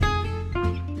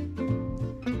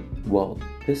Well,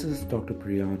 this is Dr.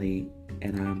 Priyani,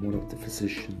 and I am one of the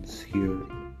physicians here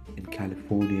in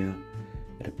California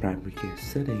at a primary care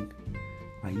setting.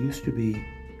 I used to be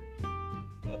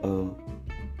a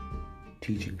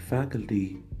teaching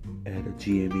faculty at a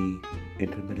GME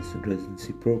Internal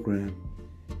Residency program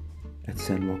at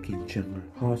San Joaquin General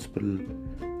Hospital,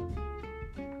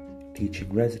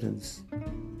 teaching residents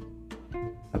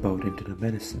about internal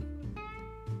medicine.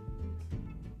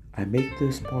 I make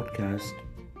this podcast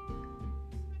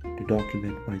to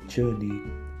document my journey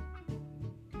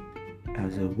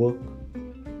as I work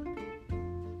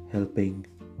helping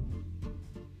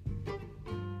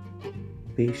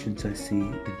patients I see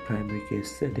in primary care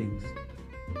settings,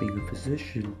 being a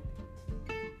physician,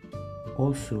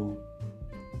 also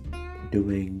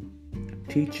doing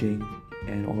teaching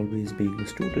and always being a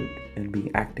student and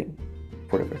being acting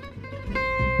forever.